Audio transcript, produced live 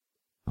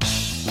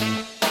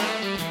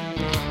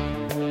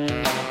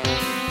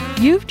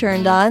You've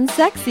turned on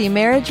Sexy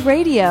Marriage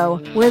Radio,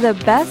 where the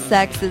best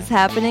sex is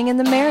happening in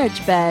the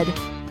marriage bed.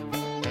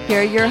 Here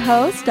are your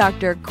hosts,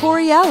 Dr.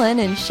 Corey Allen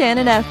and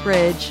Shannon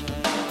Ethridge.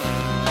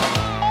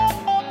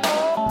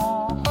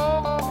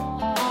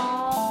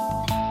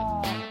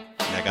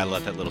 I gotta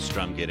let that little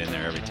strum get in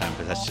there every time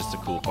because that's just a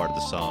cool part of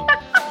the song.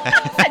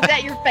 Is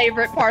that your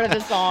favorite part of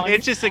the song?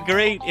 It's just a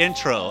great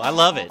intro. I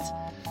love it.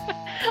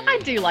 I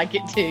do like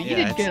it too. You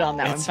did good on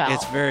that one, pal.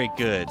 It's very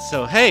good.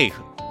 So, hey,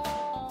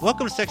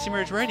 welcome to Sexy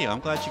Marriage Radio. I'm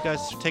glad you guys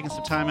are taking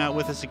some time out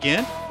with us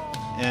again.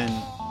 And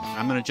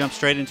I'm going to jump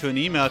straight into an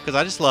email because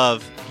I just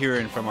love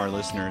hearing from our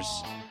listeners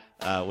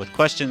with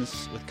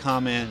questions, with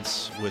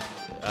comments, with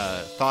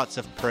thoughts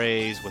of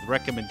praise, with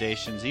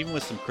recommendations, even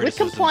with some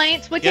criticism. With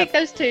complaints. We'll take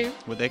those too.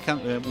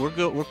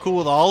 We're cool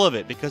with all of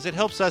it because it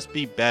helps us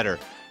be better.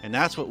 And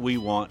that's what we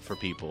want for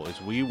people,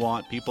 is we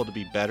want people to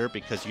be better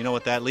because you know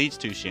what that leads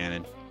to,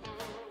 Shannon?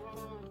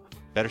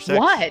 Better sex.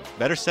 What?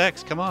 Better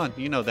sex. Come on,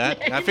 you know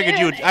that. I figured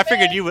you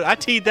would. I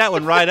teed that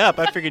one right up.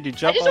 I figured you'd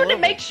jump. I just wanted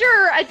to make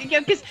sure.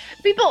 Because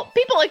people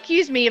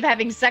accuse me of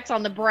having sex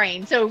on the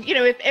brain. So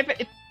if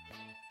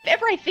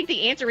ever I think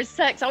the answer is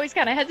sex, I always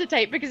kind of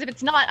hesitate because if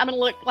it's not, I'm gonna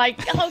look like,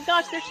 oh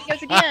gosh, there she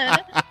goes again.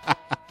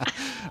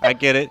 I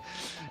get it.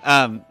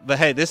 But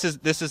hey, this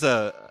is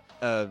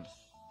a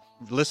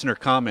listener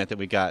comment that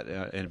we got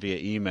via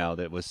email.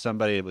 That was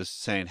somebody that was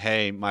saying,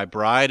 "Hey, my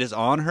bride is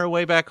on her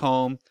way back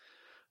home,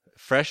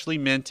 freshly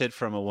minted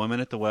from a Woman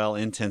at the Well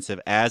intensive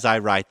as I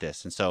write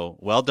this." And so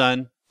well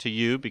done to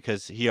you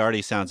because he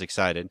already sounds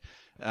excited.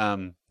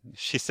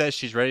 She says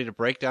she's ready to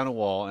break down a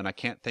wall, and I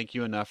can't thank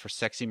you enough for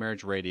Sexy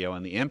Marriage Radio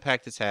and the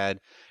impact it's had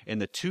in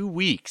the 2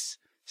 weeks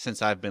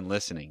since I've been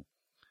listening.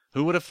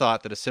 Who would have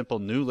thought that a simple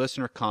new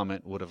listener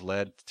comment would have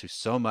led to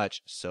so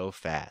much so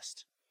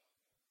fast?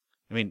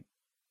 I mean,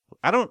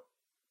 I don't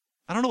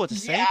know what to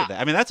say to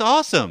that. I mean, that's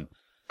awesome.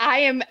 I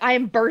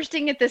am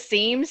bursting at the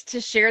seams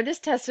to share this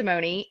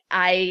testimony.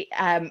 I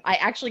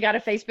actually got a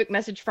Facebook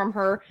message from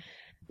her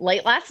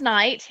late last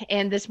night,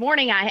 and this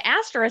morning I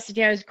asked her, I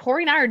said,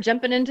 Corey and I are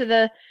jumping into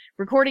the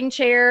recording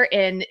chair,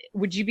 and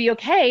would you be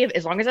okay,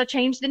 as long as I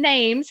changed the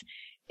names,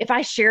 if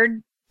I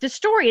shared the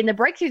story and the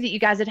breakthrough that you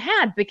guys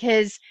had?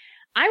 Because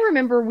I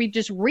remember we've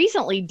just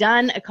recently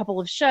done a couple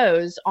of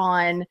shows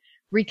on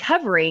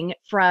recovering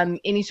from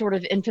any sort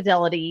of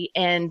infidelity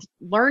and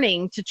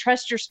learning to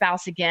trust your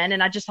spouse again.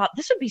 And I just thought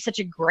this would be such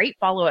a great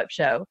follow-up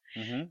show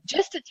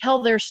just to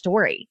tell their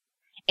story.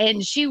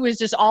 And she was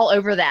just all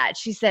over that.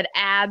 She said,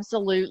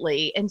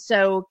 absolutely. And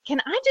so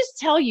can I just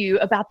tell you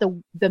about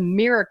the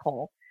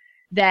miracle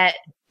that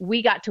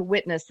we got to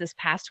witness this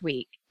past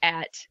week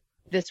at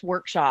this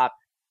workshop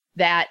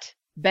that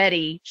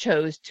Betty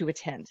chose to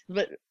attend?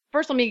 But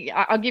first, I'll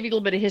give you a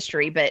little bit of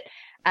history, but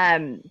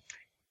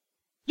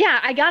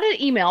I got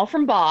an email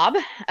from Bob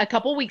a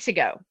couple weeks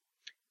ago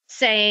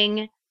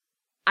saying,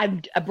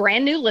 I'm a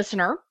brand new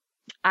listener.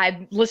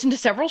 I've listened to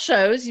several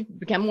shows. You've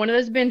become one of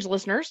those binge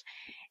listeners.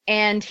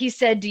 And he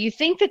said, do you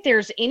think that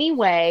there's any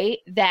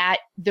way that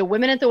the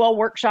Women at the Well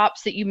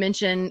workshops that you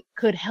mentioned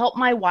could help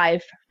my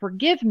wife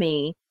forgive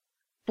me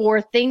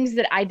for things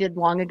that I did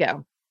long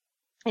ago?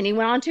 And he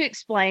went on to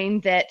explain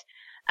that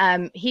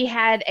he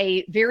had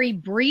a very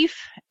brief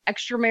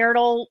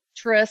extramarital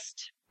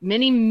tryst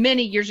many,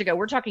 many years ago.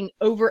 We're talking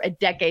over a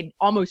decade,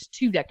 almost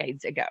 2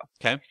 decades ago.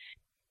 Okay.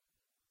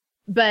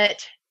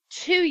 But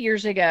 2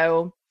 years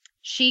ago,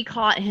 she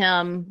caught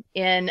him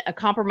in a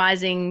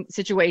compromising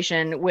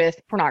situation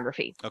with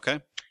pornography. Okay.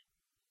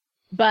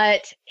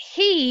 But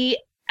he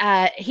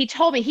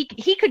told me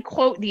he could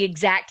quote the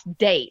exact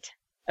date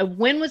of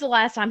when was the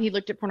last time he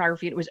looked at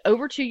pornography. It was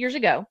over 2 years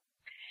ago.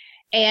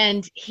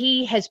 And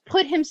he has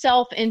put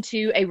himself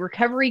into a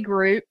recovery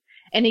group,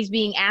 and he's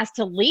being asked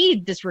to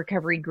lead this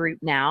recovery group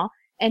now.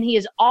 And he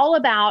is all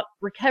about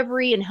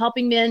recovery and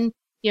helping men,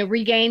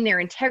 regain their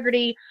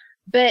integrity.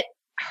 But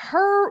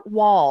her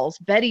walls,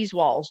 Betty's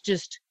walls,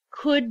 just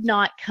could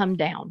not come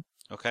down.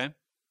 Okay.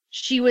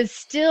 She was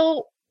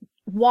still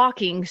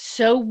walking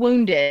so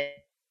wounded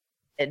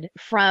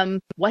from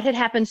what had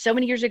happened so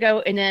many years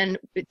ago, and then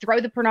throw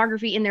the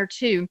pornography in there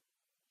too.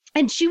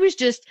 And she was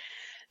just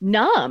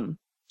numb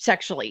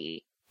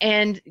sexually.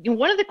 And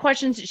one of the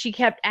questions that she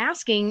kept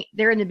asking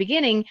there in the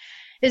beginning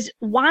is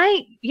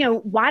why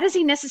does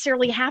he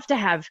necessarily have to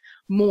have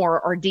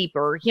more or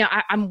deeper?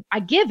 I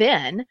give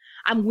in.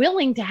 I'm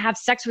willing to have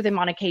sex with him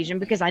on occasion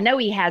because I know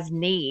he has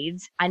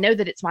needs. I know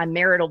that it's my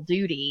marital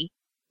duty.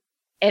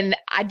 And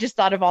I just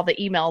thought of all the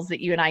emails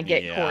that you and I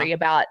get, Corey,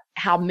 about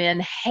how men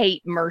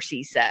hate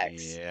mercy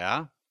sex.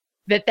 Yeah.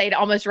 That they'd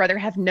almost rather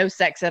have no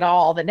sex at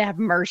all than to have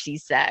mercy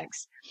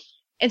sex.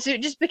 And so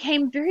it just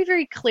became very,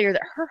 very clear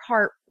that her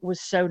heart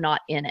was so not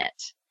in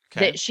it.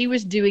 Okay. That she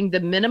was doing the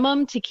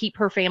minimum to keep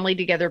her family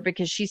together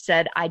because she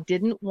said, I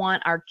didn't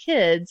want our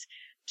kids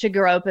to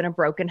grow up in a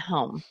broken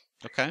home.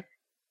 Okay.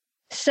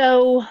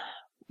 So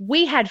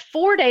we had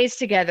 4 days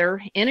together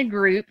in a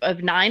group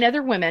of 9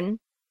 other women.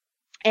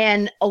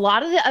 And a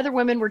lot of the other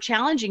women were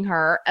challenging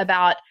her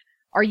about,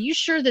 are you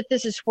sure that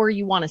this is where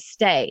you want to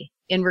stay?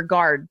 in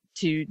regard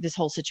to this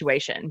whole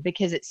situation,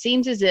 because it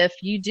seems as if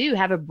you do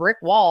have a brick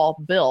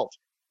wall built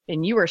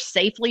and you are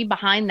safely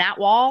behind that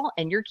wall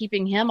and you're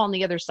keeping him on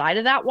the other side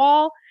of that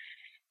wall.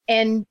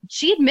 And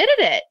she admitted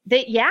it,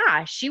 that,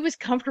 yeah, she was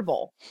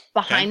comfortable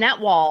behind that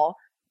wall,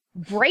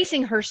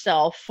 bracing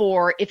herself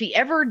for, if he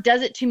ever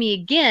does it to me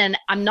again,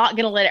 I'm not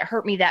going to let it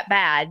hurt me that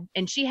bad.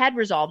 And she had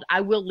resolved,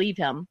 I will leave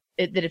him,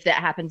 that if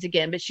that happens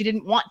again. But she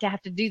didn't want to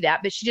have to do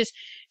that. But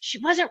she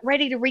wasn't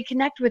ready to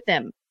reconnect with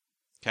him,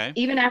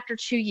 even after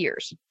 2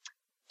 years.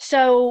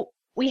 So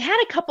we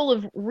had a couple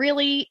of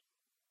really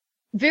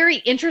very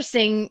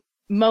interesting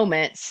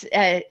moments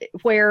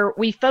where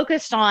we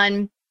focused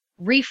on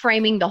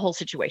reframing the whole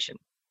situation.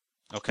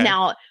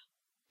 Now,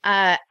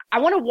 I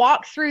want to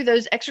walk through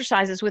those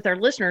exercises with our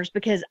listeners,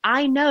 because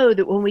I know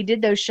that when we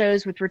did those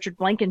shows with Richard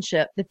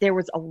Blankenship, that there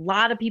was a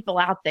lot of people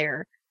out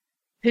there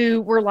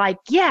who were like,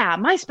 yeah,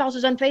 my spouse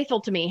is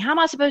unfaithful to me. How am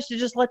I supposed to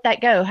just let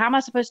that go? How am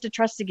I supposed to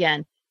trust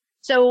again?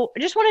 So I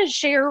just wanted to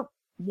share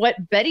what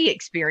Betty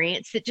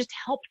experienced that just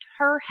helped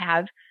her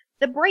have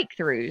the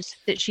breakthroughs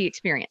that she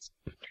experienced.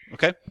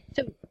 Okay.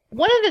 So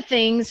one of the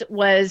things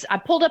was I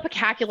pulled up a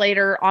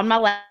calculator on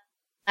my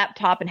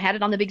laptop and had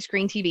it on the big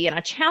screen TV, and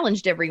I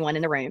challenged everyone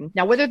in the room.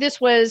 Now, whether this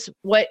was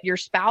what your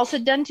spouse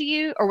had done to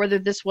you or whether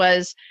this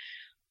was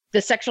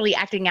the sexually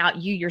acting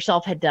out you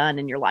yourself had done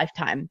in your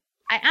lifetime,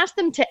 I asked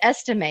them to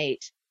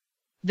estimate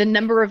the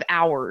number of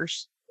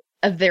hours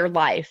of their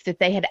life that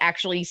they had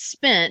actually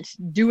spent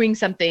doing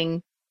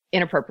something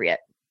inappropriate.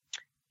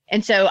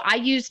 And so I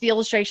used the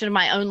illustration of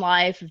my own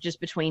life of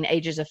just between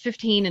ages of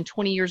 15 and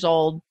 20 years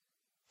old.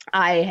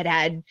 I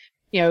had,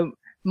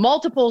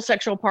 multiple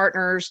sexual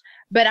partners,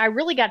 but I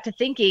really got to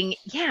thinking,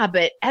 yeah,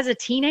 but as a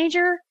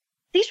teenager,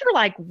 these were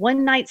like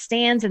one night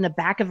stands in the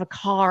back of a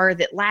car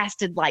that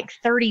lasted like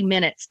 30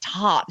 minutes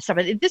tops. I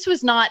mean, this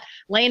was not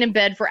laying in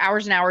bed for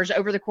hours and hours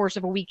over the course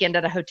of a weekend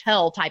at a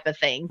hotel type of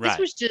thing. This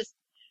was just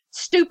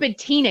stupid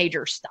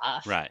teenager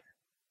stuff. Right.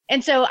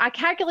 And so I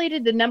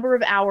calculated the number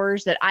of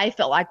hours that I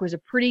felt like was a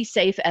pretty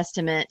safe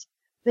estimate.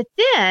 But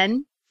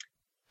then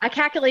I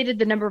calculated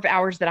the number of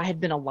hours that I had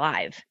been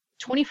alive.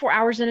 24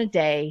 hours in a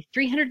day,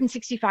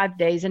 365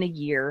 days in a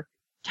year,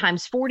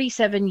 times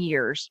 47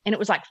 years. And it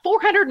was like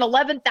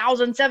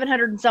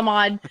 411,700 and some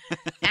odd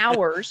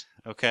hours.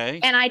 Okay.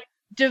 And I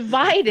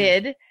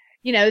divided,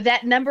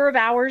 that number of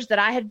hours that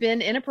I had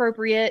been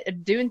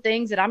inappropriate, doing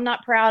things that I'm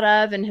not proud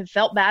of and have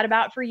felt bad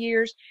about for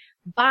years,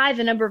 by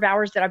the number of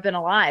hours that I've been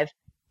alive.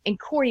 And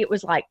Corey, it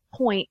was like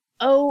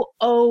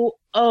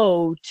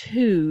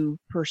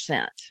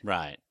 0.0002%.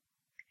 Right.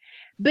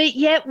 But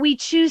yet we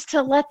choose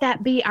to let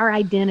that be our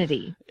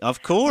identity.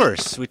 Of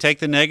course. We take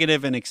the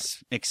negative and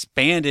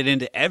expand it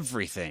into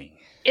everything.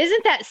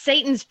 Isn't that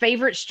Satan's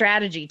favorite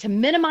strategy, to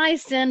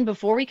minimize sin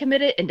before we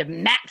commit it and to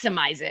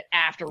maximize it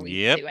after we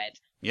do it?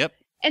 Yep.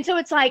 And so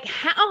it's like,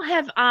 how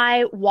have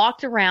I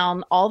walked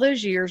around all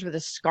those years with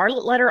a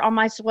scarlet letter on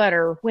my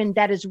sweater when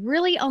that is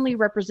really only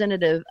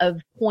representative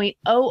of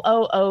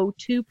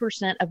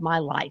 0.0002% of my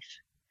life?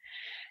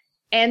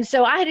 And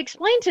so I had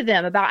explained to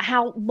them about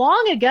how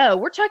long ago,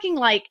 we're talking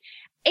like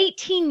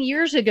 18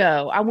 years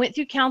ago, I went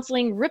through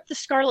counseling, ripped the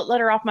scarlet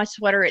letter off my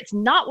sweater. It's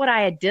not what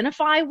I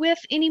identify with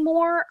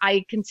anymore.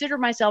 I consider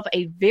myself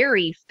a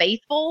very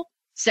faithful,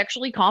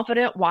 sexually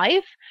confident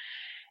wife.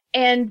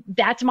 And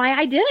that's my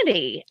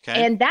identity.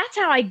 Okay. And that's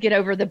how I get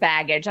over the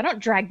baggage. I don't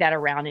drag that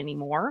around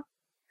anymore.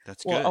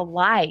 That's good. Well,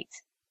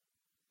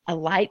 a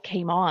light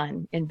came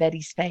on in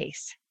Betty's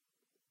face.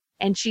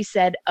 And she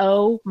said,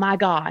 oh my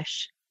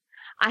gosh,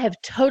 I have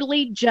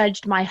totally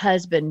judged my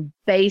husband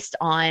based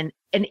on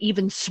an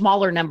even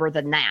smaller number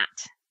than that,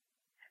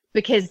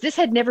 because this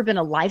had never been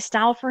a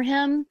lifestyle for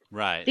him.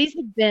 Right. These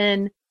had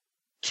been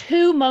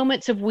 2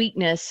 moments of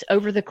weakness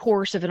over the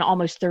course of an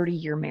almost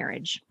 30-year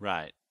marriage.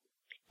 Right.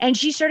 And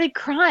she started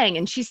crying,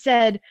 and she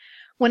said,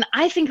 when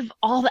I think of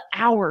all the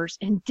hours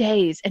and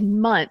days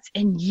and months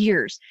and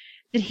years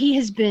that he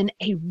has been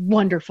a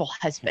wonderful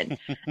husband,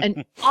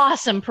 an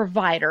awesome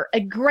provider, a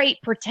great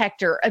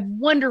protector, a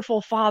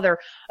wonderful father,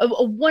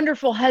 a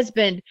wonderful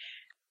husband,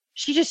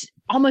 she just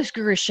almost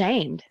grew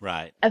ashamed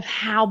of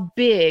how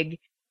big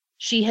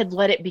she had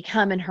let it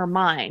become in her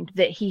mind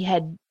that he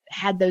had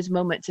had those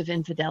moments of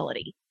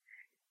infidelity.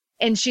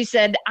 And she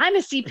said, I'm a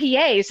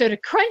CPA, so to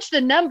crunch the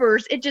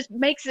numbers, it just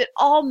makes it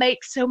all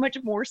make so much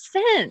more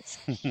sense.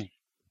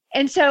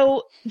 And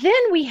so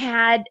then we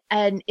had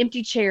an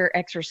empty chair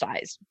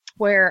exercise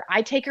where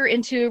I take her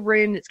into a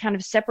room that's kind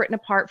of separate and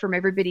apart from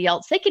everybody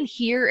else. They can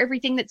hear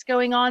everything that's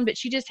going on, but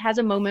she just has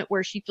a moment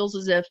where she feels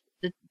as if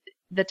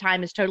the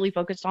time is totally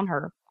focused on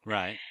her.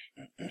 Right.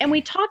 And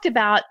we talked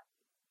about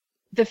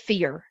the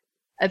fear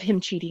of him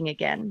cheating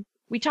again.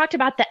 We talked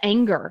about the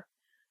anger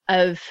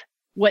of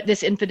what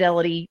this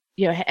infidelity,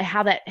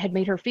 how that had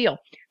made her feel.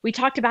 We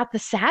talked about the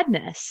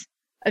sadness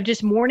of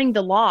just mourning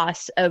the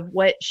loss of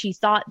what she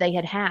thought they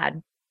had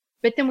had.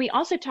 But then we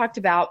also talked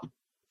about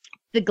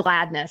the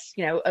gladness,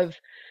 of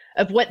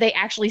what they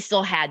actually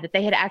still had, that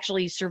they had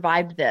actually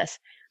survived this.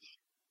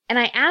 And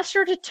I asked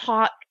her to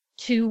talk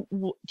to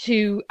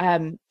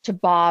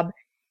Bob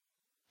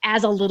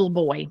as a little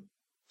boy.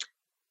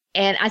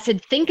 And I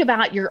said, think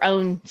about your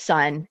own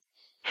son,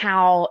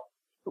 how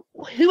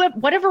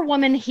whatever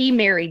woman he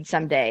married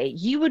someday,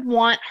 you would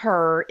want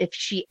her, if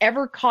she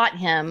ever caught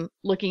him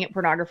looking at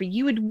pornography,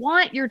 you would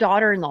want your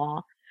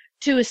daughter-in-law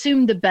to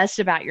assume the best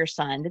about your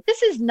son, that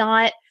this is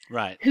not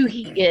right. who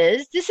he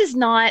is. This is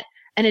not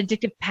an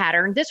addictive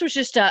pattern. This was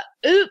just a,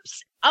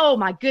 oops, oh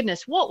my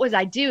goodness, what was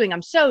I doing?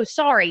 I'm so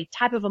sorry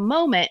type of a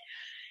moment.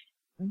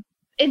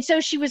 And so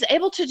she was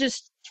able to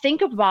just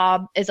think of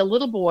Bob as a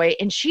little boy,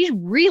 and she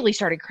really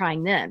started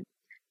crying then.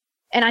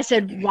 And I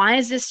said, why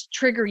is this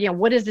triggering?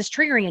 What is this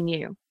triggering in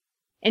you?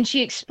 And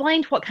she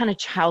explained what kind of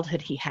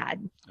childhood he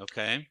had.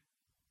 Okay.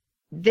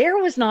 There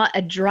was not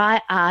a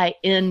dry eye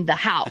in the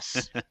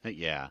house.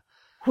 Yeah.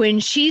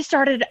 When she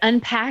started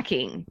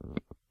unpacking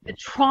the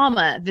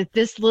trauma that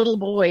this little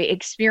boy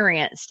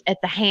experienced at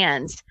the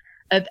hands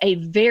of a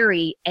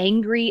very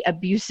angry,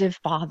 abusive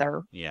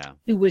father, yeah,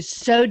 who was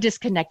so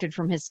disconnected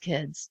from his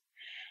kids,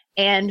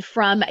 and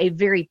from a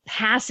very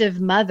passive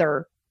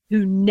mother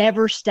who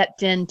never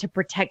stepped in to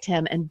protect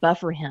him and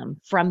buffer him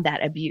from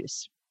that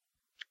abuse.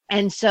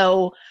 And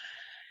so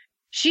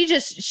she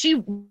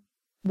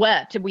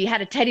wept. We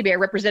had a teddy bear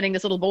representing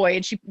this little boy,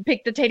 and she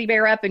picked the teddy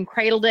bear up and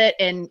cradled it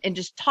and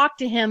just talked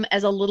to him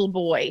as a little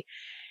boy.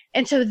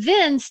 And so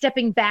then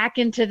stepping back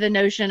into the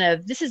notion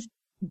of this is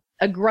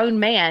a grown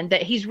man,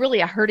 that he's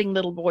really a hurting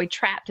little boy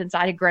trapped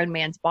inside a grown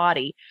man's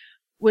body,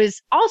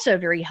 was also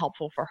very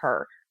helpful for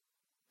her.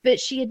 But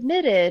she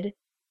admitted,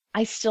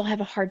 I still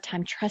have a hard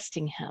time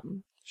trusting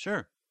him.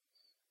 Sure.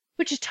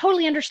 Which is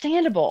totally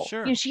understandable.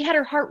 Sure. You know, she had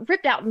her heart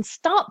ripped out and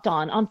stomped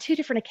on 2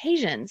 different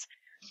occasions.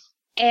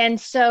 And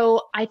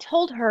so I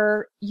told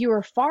her, you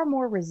are far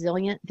more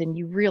resilient than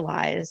you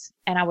realize,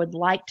 and I would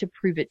like to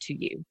prove it to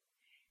you,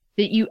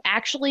 that you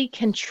actually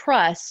can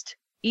trust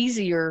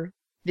easier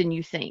than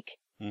you think.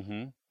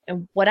 Mm-hmm.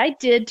 And what I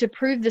did to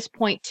prove this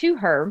point to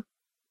her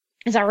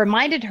is I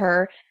reminded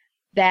her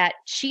that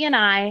she and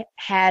I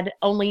had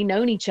only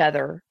known each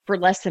other for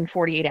less than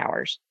 48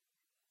 hours.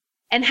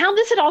 And how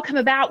this had all come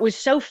about was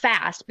so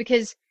fast,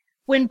 because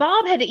when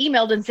Bob had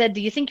emailed and said,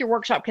 do you think your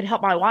workshop could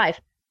help my wife?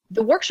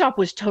 The workshop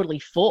was totally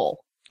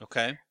full.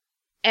 Okay.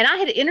 And I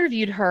had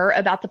interviewed her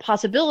about the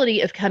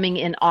possibility of coming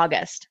in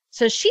August.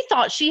 So she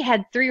thought she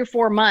had 3 or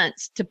 4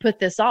 months to put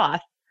this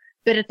off.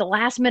 But at the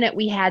last minute,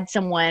 we had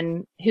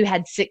someone who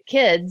had sick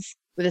kids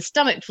with a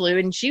stomach flu,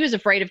 and she was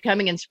afraid of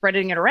coming and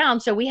spreading it around.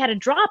 So we had to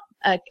drop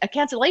a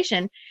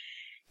cancellation.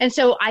 And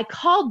so I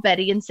called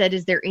Betty and said,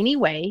 is there any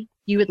way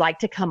you would like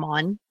to come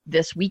on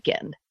this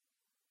weekend?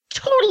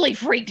 Totally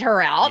freaked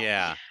her out.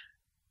 Yeah.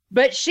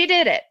 But she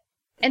did it.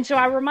 And so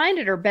I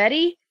reminded her,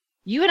 Betty,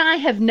 you and I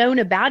have known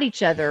about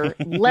each other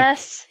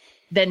less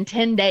than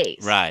 10 days.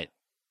 Right.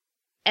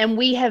 And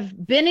we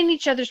have been in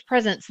each other's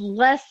presence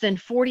less than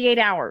 48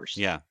 hours.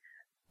 Yeah.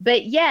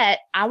 But yet,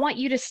 I want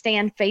you to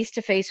stand face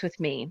to face with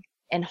me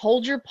and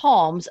hold your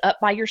palms up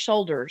by your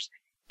shoulders.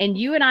 And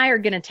you and I are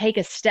going to take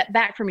a step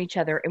back from each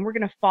other, and we're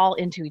going to fall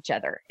into each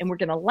other, and we're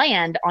going to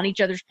land on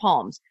each other's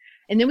palms.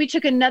 And then we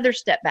took another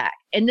step back,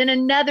 and then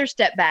another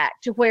step back,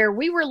 to where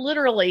we were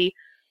literally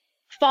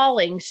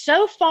falling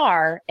so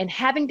far and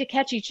having to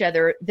catch each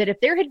other that if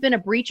there had been a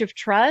breach of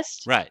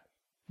trust, Right.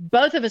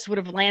 both of us would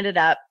have landed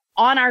up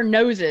on our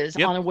noses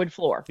Yep. on a wood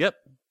floor. Yep.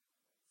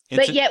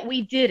 But yet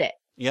we did it.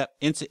 Yep.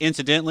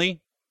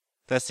 Incidentally,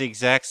 that's the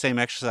exact same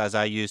exercise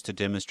I use to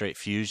demonstrate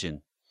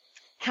fusion.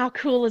 How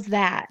cool is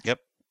that? Yep.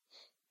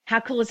 How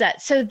cool is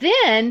that? So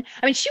then,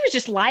 I mean, she was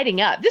just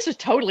lighting up. This was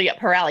totally up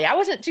her alley. I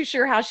wasn't too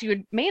sure how she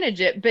would manage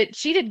it, but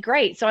she did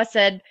great. So I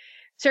said,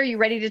 so are you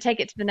ready to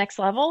take it to the next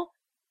level?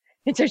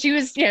 And so she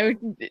was, a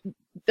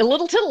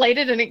little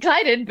titillated and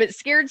excited, but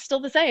scared still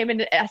the same.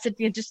 And I said,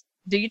 just,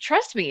 do you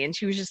trust me? And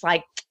she was just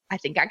like, I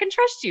think I can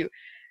trust you.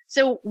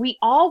 So we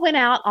all went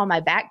out on my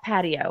back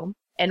patio,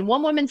 and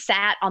one woman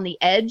sat on the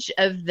edge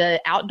of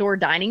the outdoor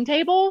dining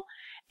table,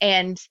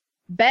 and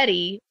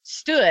Betty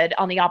stood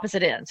on the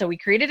opposite end. So we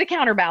created a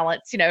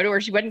counterbalance, to where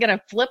she wasn't going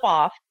to flip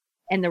off,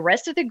 and the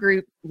rest of the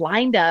group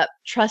lined up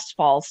trust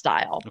fall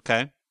style.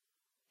 Okay.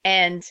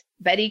 And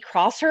Betty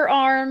crossed her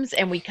arms,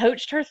 and we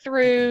coached her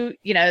through,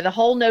 the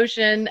whole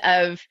notion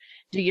of,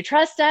 do you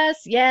trust us?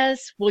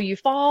 Yes. Will you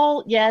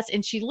fall? Yes.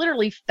 And she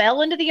literally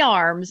fell into the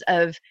arms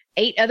of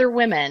 8 other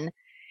women.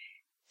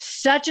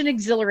 Such an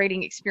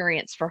exhilarating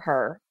experience for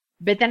her.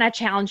 But then I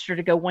challenged her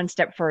to go one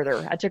step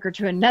further. I took her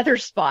to another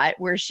spot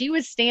where she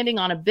was standing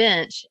on a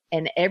bench,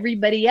 and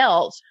everybody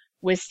else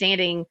was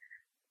standing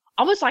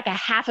almost like a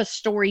half a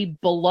story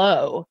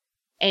below.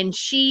 And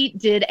she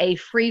did a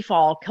free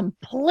fall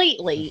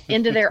completely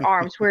into their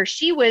arms, where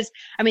she was,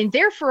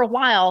 there for a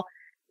while,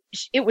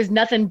 it was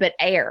nothing but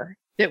air.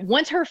 That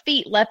once her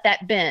feet left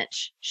that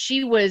bench,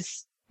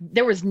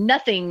 there was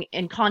nothing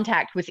in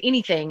contact with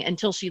anything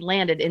until she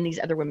landed in these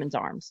other women's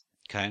arms.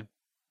 Okay.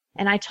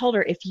 And I told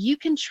her, if you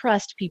can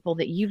trust people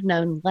that you've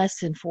known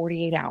less than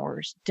 48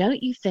 hours,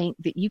 don't you think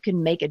that you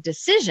can make a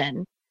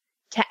decision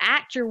to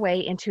act your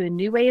way into a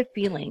new way of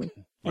feeling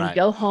and Right.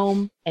 go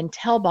home and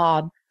tell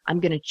Bob, I'm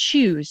going to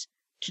choose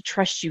to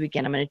trust you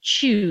again. I'm going to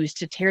choose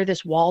to tear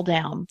this wall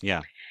down.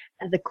 Yeah.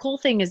 And the cool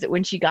thing is that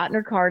when she got in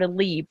her car to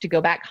leave to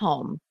go back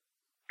home,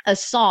 a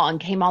song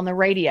came on the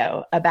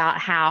radio about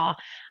how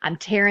I'm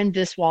tearing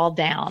this wall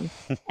down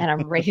and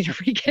I'm ready to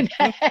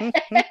reconnect.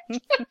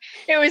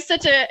 It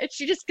was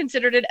she just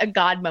considered it a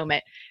God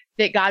moment,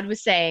 that God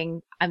was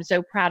saying, I'm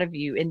so proud of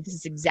you. And this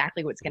is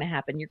exactly what's going to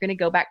happen. You're going to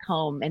go back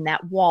home, and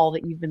that wall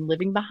that you've been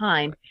living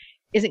behind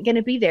isn't going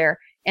to be there.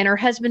 And her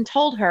husband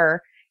told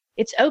her,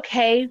 it's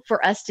okay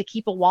for us to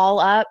keep a wall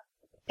up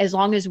as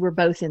long as we're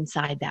both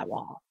inside that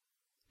wall.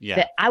 Yeah.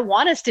 That I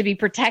want us to be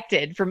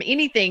protected from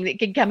anything that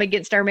could come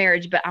against our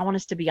marriage, but I want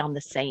us to be on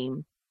the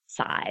same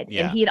side.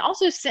 Yeah. And he had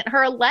also sent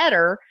her a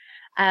letter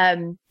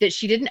that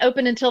she didn't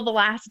open until the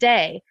last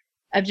day,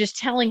 of just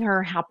telling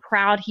her how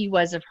proud he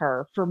was of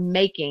her for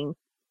making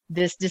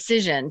this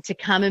decision to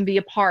come and be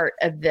a part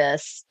of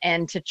this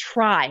and to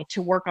try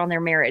to work on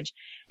their marriage.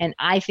 And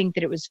I think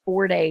that it was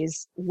 4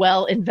 days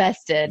well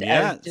invested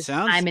of just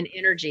time and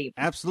energy.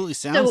 Absolutely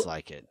sounds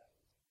like it.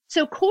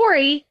 So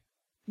Corey,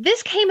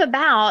 this came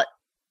about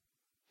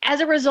as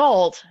a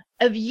result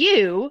of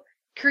you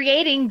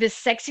creating this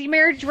Sexy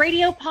Marriage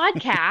Radio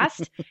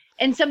podcast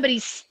and somebody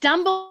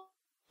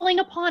stumbling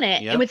upon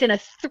it. Yep. And within a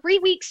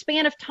 3-week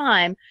span of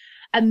time,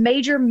 a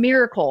major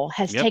miracle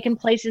has taken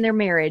place in their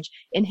marriage.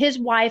 And his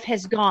wife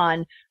has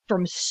gone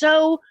from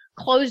so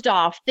closed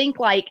off, think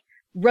like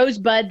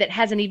rosebud that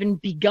hasn't even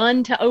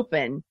begun to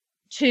open,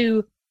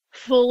 to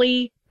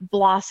fully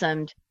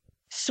blossomed,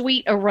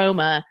 sweet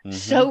aroma,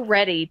 so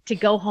ready to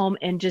go home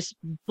and just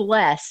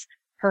bless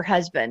her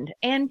husband.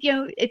 And,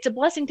 it's a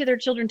blessing to their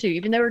children too,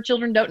 even though her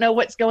children don't know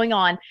what's going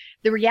on.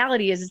 The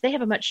reality is they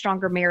have a much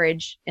stronger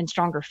marriage and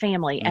stronger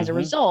family as a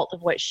result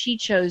of what she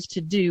chose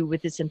to do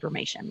with this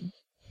information.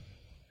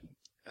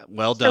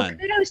 Well done. So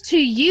kudos to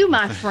you,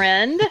 my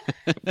friend.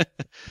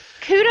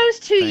 Kudos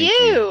to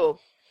you.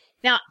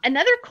 Now,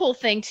 another cool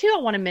thing too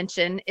I want to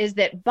mention is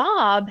that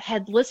Bob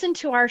had listened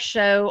to our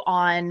show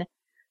on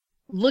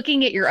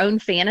looking at your own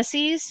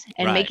fantasies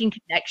and making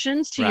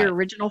connections to your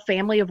original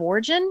family of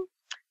origin.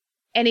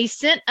 And he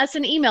sent us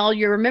an email,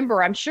 you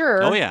remember, I'm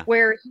sure,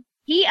 where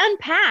he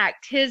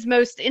unpacked his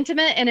most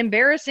intimate and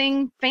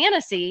embarrassing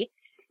fantasy.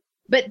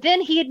 But then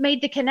he had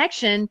made the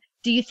connection.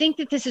 Do you think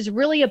that this is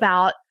really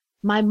about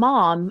my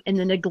mom and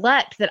the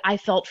neglect that I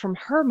felt from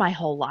her my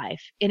whole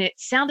life? And it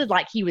sounded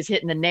like he was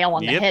hitting the nail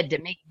on the head to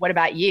me. What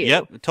about you?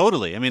 Yep,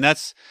 totally. I mean,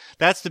 that's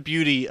the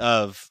beauty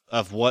of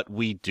what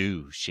we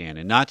do,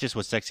 Shannon. Not just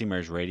with Sexy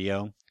Marriage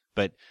Radio,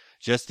 but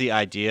just the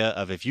idea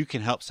of if you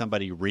can help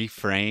somebody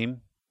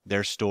reframe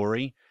their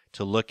story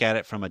to look at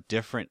it from a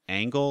different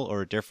angle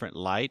or a different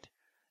light,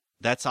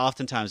 that's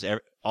oftentimes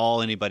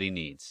all anybody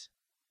needs.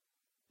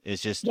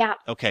 It's just,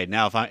 okay,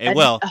 now if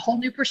a whole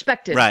new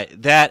perspective.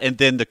 Right. That, and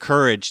then the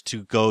courage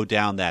to go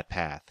down that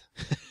path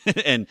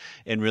and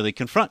really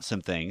confront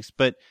some things.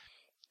 But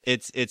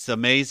it's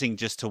amazing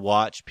just to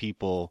watch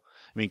people.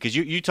 I mean, because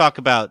you talk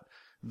about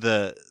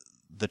the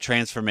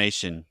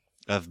transformation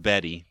of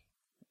Betty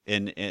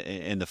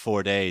in the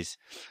 4 days.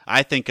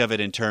 I think of it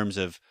in terms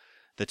of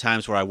the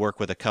times where I work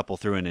with a couple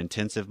through an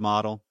intensive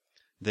model,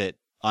 that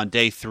on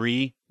day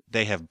 3,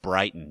 they have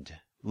brightened,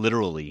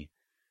 literally,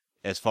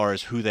 as far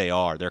as who they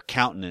are. Their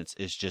countenance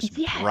is just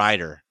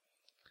brighter.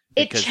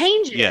 It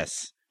changes.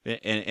 Yes.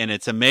 And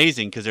it's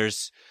amazing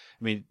because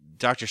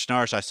Dr.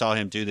 Schnarch, I saw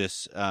him do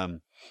this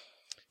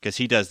because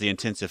he does the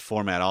intensive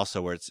format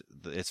also, where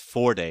it's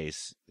 4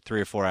 days,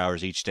 3 or 4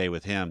 hours each day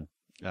with him,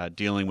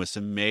 dealing with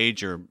some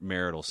major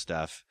marital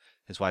stuff.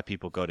 Is why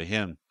people go to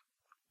him.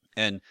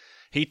 And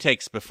he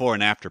takes before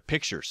and after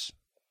pictures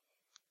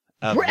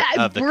of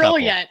the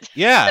brilliant couple.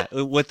 Yeah.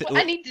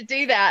 I need to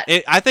do that.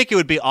 I think it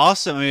would be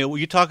awesome. I mean,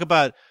 you talk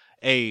about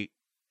a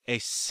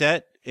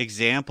set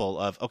example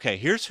of, okay,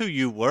 here's who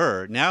you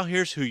were. Now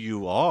here's who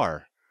you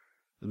are.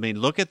 I mean,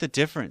 look at the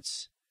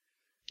difference.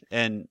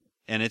 And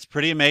it's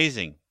pretty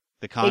amazing,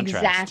 the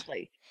contrast.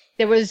 Exactly.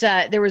 There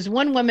was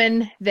one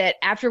woman that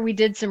after we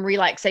did some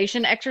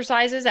relaxation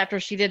exercises, after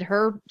she did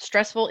her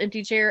stressful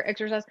empty chair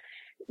exercise,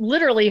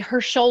 literally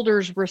her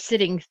shoulders were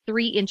sitting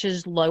 3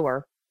 inches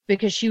lower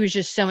because she was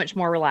just so much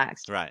more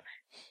relaxed. Right.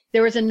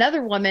 There was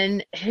another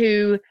woman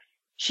who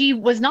she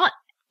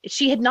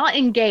had not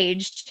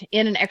engaged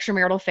in an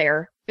extramarital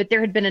affair, but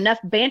there had been enough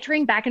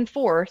bantering back and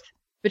forth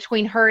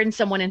between her and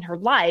someone in her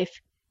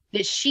life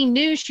that she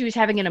knew she was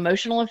having an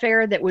emotional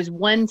affair that was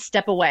one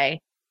step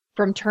away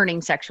from turning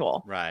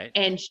sexual. Right.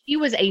 And she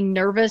was a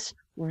nervous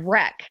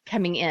wreck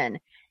coming in.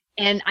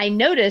 And I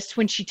noticed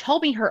when she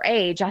told me her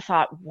age, I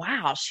thought,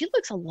 wow, she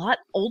looks a lot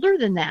older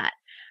than that.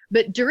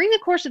 But during the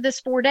course of this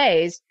 4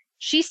 days,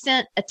 she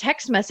sent a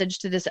text message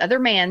to this other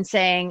man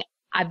saying,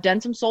 I've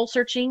done some soul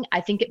searching. I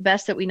think it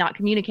best that we not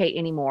communicate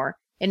anymore.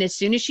 And as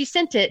soon as she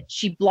sent it,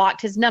 she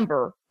blocked his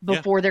number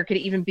before there could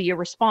even be a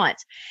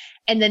response.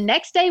 And the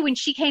next day when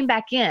she came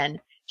back in,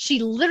 she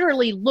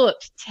literally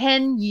looked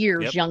 10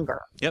 years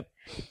younger. Yep.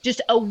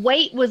 Just a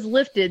weight was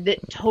lifted that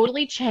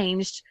totally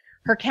changed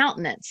her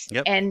countenance.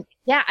 Yep. And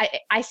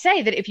I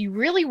say that if you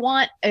really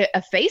want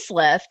a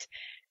facelift,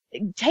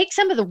 take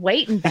some of the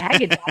weight and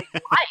baggage out of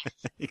your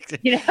life.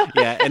 You know?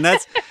 Yeah, and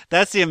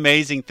that's the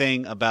amazing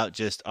thing about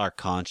just our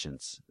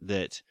conscience,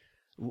 that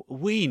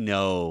we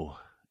know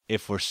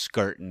if we're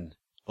skirting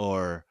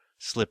or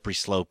slippery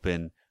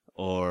sloping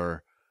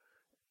or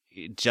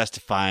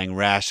justifying,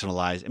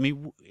 rationalizing. I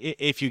mean,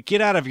 if you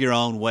get out of your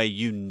own way,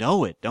 you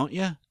know it, don't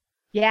you?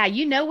 Yeah,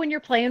 you know when you're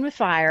playing with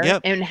fire.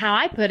 Yep. And how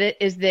I put it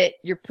is that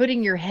you're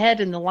putting your head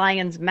in the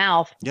lion's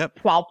mouth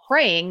while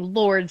praying,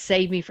 Lord,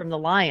 save me from the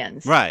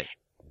lions. Right.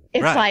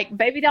 It's like,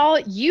 baby doll,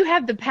 you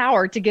have the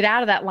power to get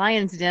out of that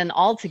lion's den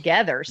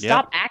altogether.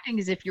 Stop acting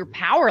as if you're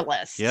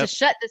powerless to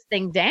shut this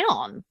thing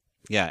down.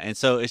 Yeah, and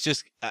so it's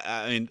just,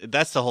 I mean,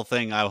 that's the whole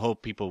thing I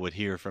hope people would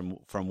hear from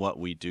what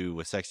we do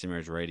with Sexy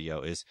Marriage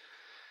Radio is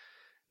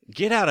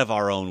get out of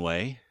our own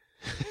way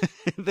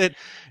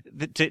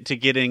to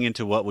getting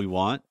into what we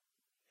want.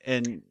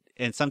 And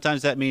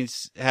sometimes that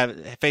means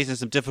facing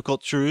some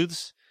difficult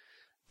truths,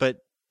 but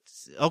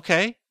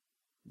okay,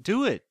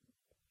 do it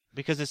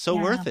because it's so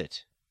worth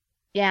it.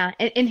 Yeah.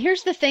 And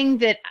here's the thing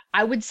that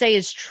I would say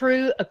is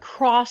true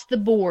across the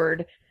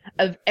board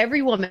of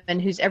every woman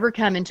who's ever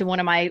come into one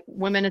of my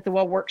Women at the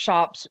Well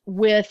workshops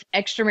with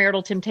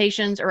extramarital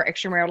temptations or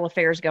extramarital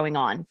affairs going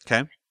on.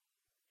 Okay.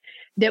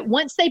 That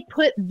once they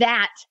put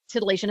that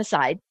titillation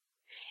aside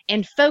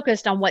and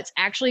focused on what's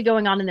actually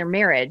going on in their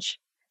marriage,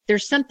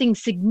 there's something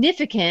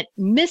significant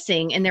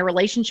missing in their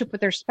relationship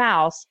with their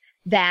spouse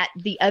that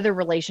the other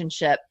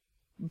relationship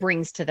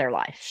brings to their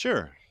life.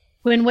 Sure.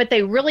 When what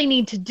they really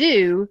need to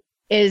do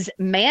is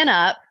man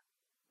up,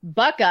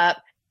 buck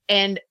up,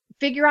 and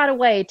figure out a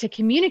way to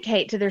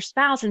communicate to their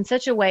spouse in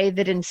such a way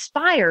that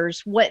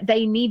inspires what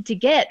they need to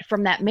get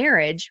from that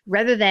marriage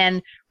rather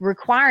than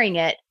requiring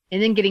it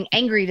and then getting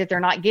angry that they're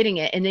not getting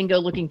it and then go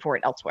looking for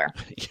it elsewhere.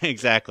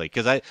 Exactly.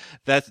 Because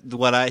that's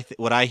what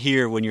I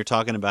hear when you're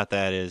talking about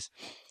that is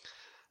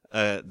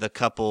the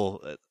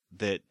couple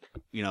that,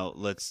 you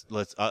know,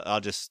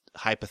 I'll just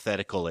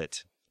hypothetical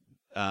it.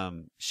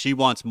 She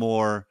wants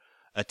more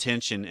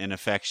attention and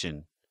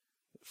affection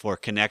for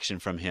connection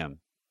from him.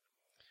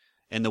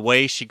 And the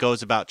way she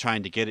goes about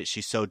trying to get it,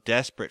 she's so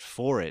desperate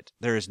for it,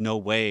 there is no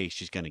way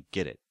she's going to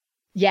get it.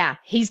 Yeah,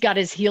 he's got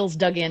his heels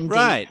dug in deep.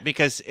 Right,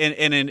 because and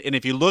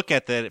if you look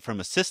at that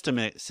from a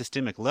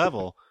systemic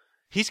level,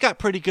 he's got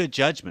pretty good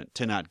judgment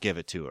to not give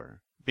it to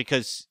her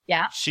because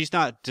she's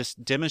not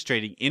just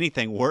demonstrating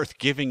anything worth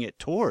giving it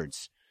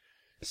towards.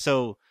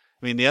 So,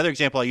 I mean, the other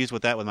example I use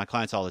with my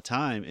clients all the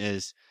time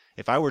is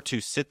if I were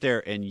to sit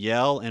there and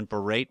yell and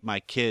berate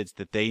my kids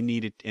that they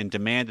needed and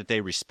demand that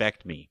they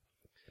respect me,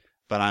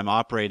 but I'm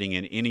operating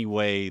in any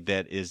way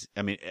that is,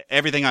 I mean,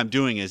 everything I'm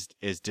doing is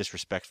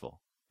disrespectful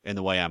in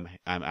the way I'm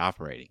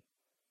operating.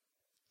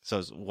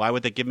 So why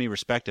would they give me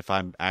respect if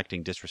I'm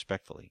acting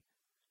disrespectfully?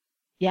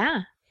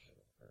 Yeah.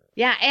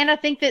 Yeah. And I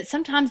think that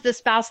sometimes the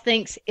spouse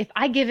thinks if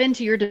I give in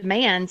to your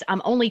demands,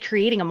 I'm only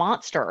creating a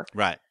monster.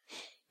 Right.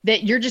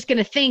 That you're just going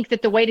to think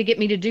that the way to get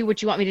me to do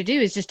what you want me to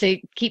do is just to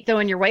keep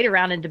throwing your weight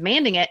around and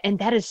demanding it. And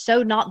that is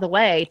so not the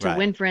way to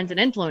win friends and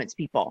influence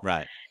people.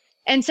 Right.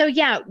 And so,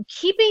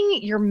 keeping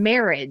your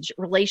marriage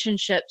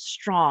relationship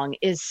strong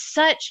is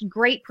such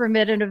great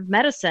preventative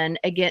medicine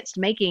against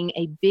making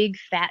a big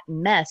fat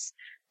mess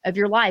of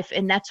your life.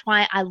 And that's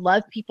why I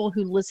love people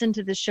who listen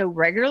to the show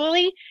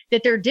regularly,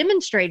 that they're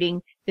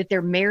demonstrating that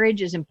their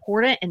marriage is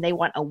important and they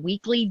want a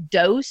weekly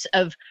dose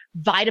of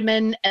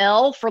vitamin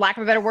L, for lack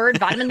of a better word,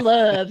 vitamin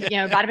love,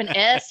 vitamin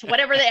S,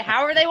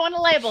 however they want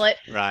to label it.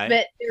 Right.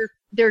 But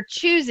they're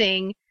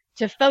choosing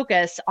to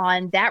focus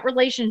on that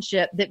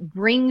relationship that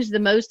brings the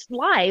most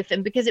life.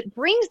 And because it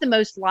brings the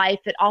most life,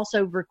 it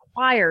also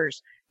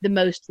requires the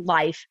most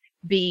life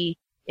be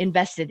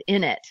invested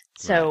in it.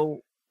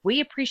 So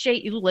we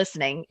appreciate you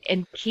listening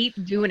and keep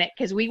doing it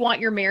because we want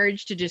your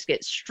marriage to just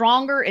get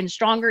stronger and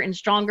stronger and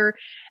stronger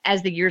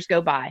as the years go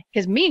by.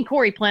 Because me and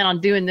Corey plan on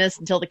doing this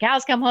until the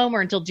cows come home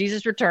or until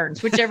Jesus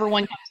returns, whichever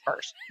one comes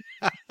first.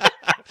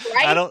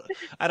 Right?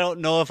 I don't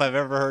know if I've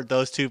ever heard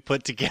those two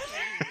put together.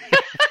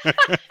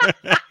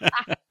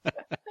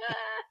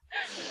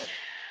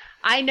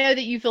 I know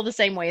that you feel the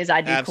same way as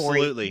I do,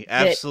 Absolutely. Corey.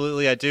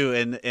 Absolutely, I do.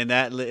 And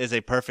that is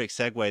a perfect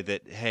segue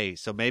that, hey,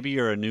 so maybe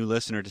you're a new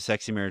listener to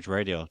Sexy Marriage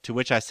Radio, to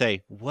which I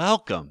say,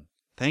 welcome.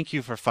 Thank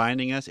you for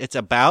finding us. It's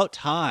about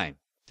time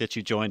that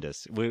you joined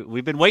us.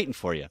 We've been waiting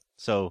for you.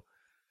 So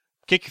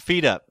kick your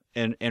feet up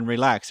and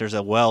relax. There's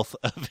a wealth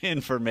of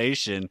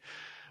information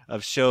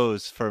of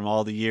shows from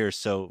all the years.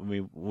 So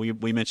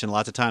we mentioned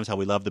lots of times how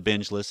we love the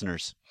binge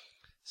listeners.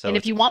 So and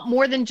if you want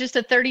more than just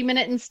a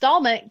 30-minute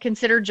installment,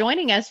 consider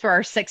joining us for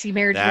our Sexy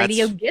Marriage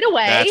Radio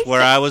getaway. That's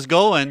where I was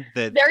going.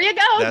 There you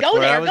go. That's go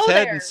where there. I was go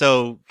heading. there.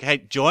 So, hey,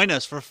 join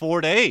us for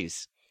 4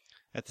 days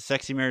at the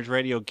Sexy Marriage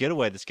Radio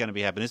getaway that's going to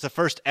be happening. It's the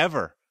first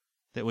ever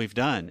that we've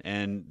done,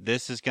 and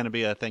this is going to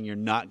be a thing you're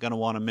not going to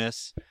want to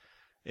miss.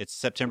 It's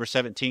September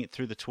 17th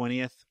through the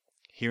 20th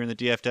here in the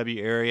DFW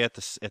area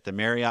at the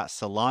Marriott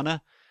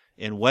Solana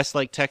in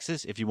Westlake,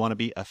 Texas, if you want to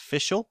be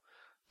official,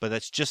 but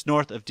that's just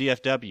north of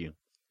DFW.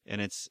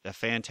 and it's a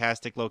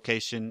fantastic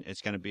location.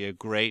 It's going to be a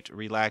great,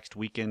 relaxed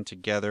weekend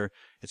together.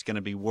 It's going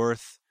to be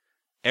worth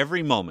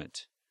every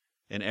moment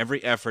and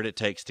every effort it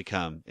takes to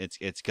come.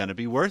 It's going to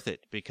be worth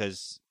it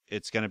because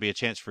it's going to be a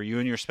chance for you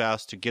and your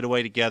spouse to get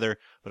away together,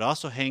 but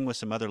also hang with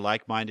some other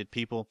like-minded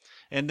people.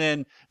 And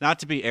then, not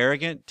to be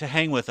arrogant, to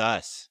hang with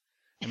us.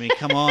 I mean,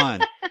 come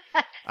on.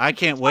 I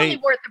can't wait.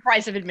 It's worth the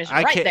price of admission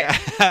there.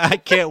 I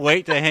can't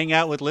wait to hang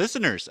out with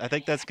listeners. I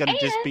think that's going to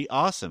just be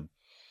awesome.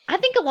 I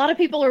think a lot of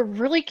people are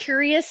really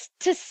curious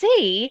to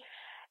see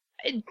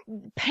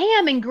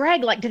Pam and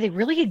Greg. Like, do they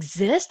really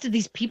exist? Do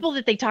these people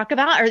that they talk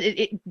about?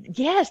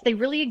 Yes, they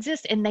really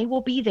exist, and they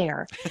will be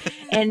there.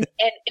 and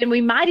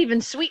we might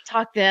even sweet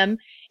talk them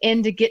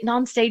into getting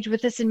on stage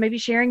with us and maybe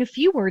sharing a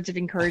few words of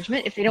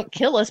encouragement if they don't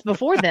kill us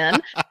before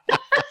then.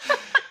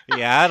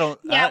 Yeah, I don't.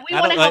 Yeah, we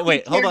want to help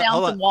you tear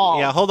down some walls.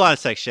 Yeah, hold on a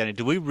sec, Shannon.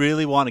 Do we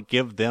really want to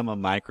give them a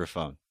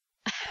microphone?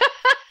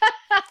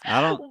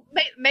 I don't.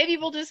 Maybe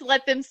we'll just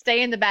let them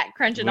stay in the back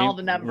crunching all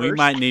the numbers. We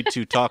might need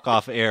to talk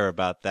off air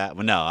about that.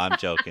 Well, no, I'm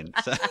joking.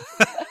 So.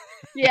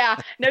 Yeah,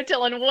 no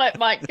telling what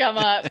might come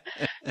up.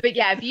 But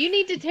yeah, if you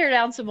need to tear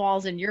down some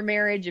walls in your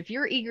marriage, if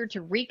you're eager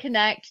to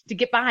reconnect, to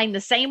get behind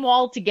the same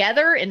wall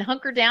together and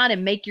hunker down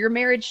and make your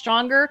marriage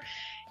stronger,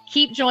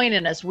 keep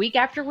joining us week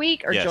after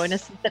week, or join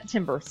us in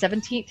September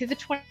 17th through the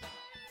 20th.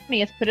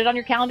 Put it on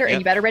your calendar, and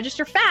you better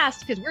register fast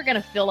because we're going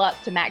to fill up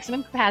to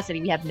maximum capacity.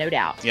 We have no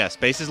doubt. Yeah,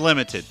 space is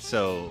limited,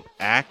 so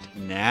act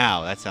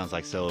now. That sounds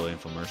like so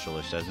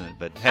infomercial-ish, doesn't it?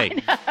 But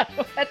hey,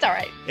 that's all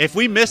right. If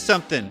we missed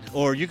something,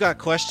 or you got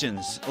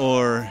questions,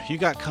 or you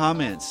got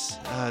comments,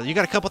 you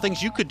got a couple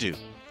things you could do.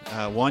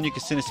 One, you can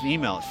send us an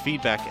email at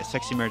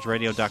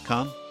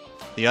feedback@sexymarriageradio.com.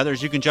 The other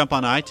is you can jump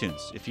on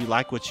iTunes. If you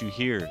like what you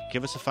hear,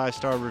 give us a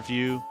 5-star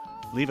review,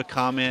 leave a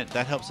comment.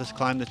 That helps us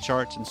climb the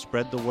charts and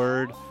spread the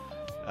word.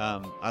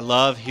 I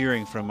love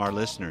hearing from our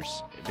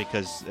listeners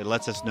because it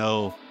lets us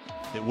know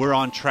that we're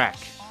on track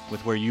with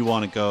where you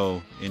want to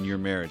go in your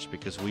marriage,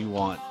 because we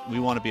want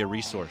to be a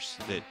resource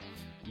that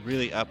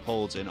really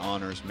upholds and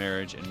honors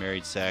marriage and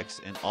married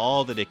sex and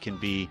all that it can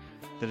be,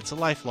 that it's a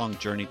lifelong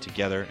journey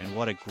together, and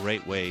what a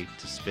great way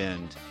to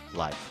spend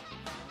life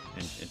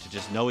and to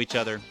just know each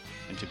other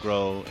and to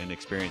grow and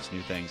experience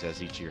new things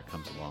as each year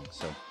comes along.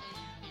 So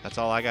that's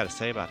all I got to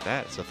say about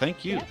that. So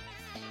thank you. Yeah.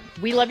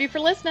 We love you for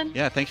listening.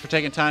 Yeah, thanks for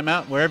taking time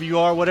out. Wherever you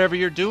are, whatever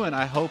you're doing,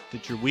 I hope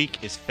that your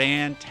week is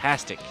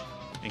fantastic.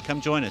 And come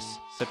join us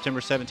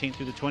September 17th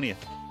through the 20th.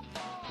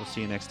 We'll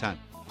see you next time.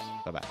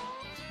 Bye-bye.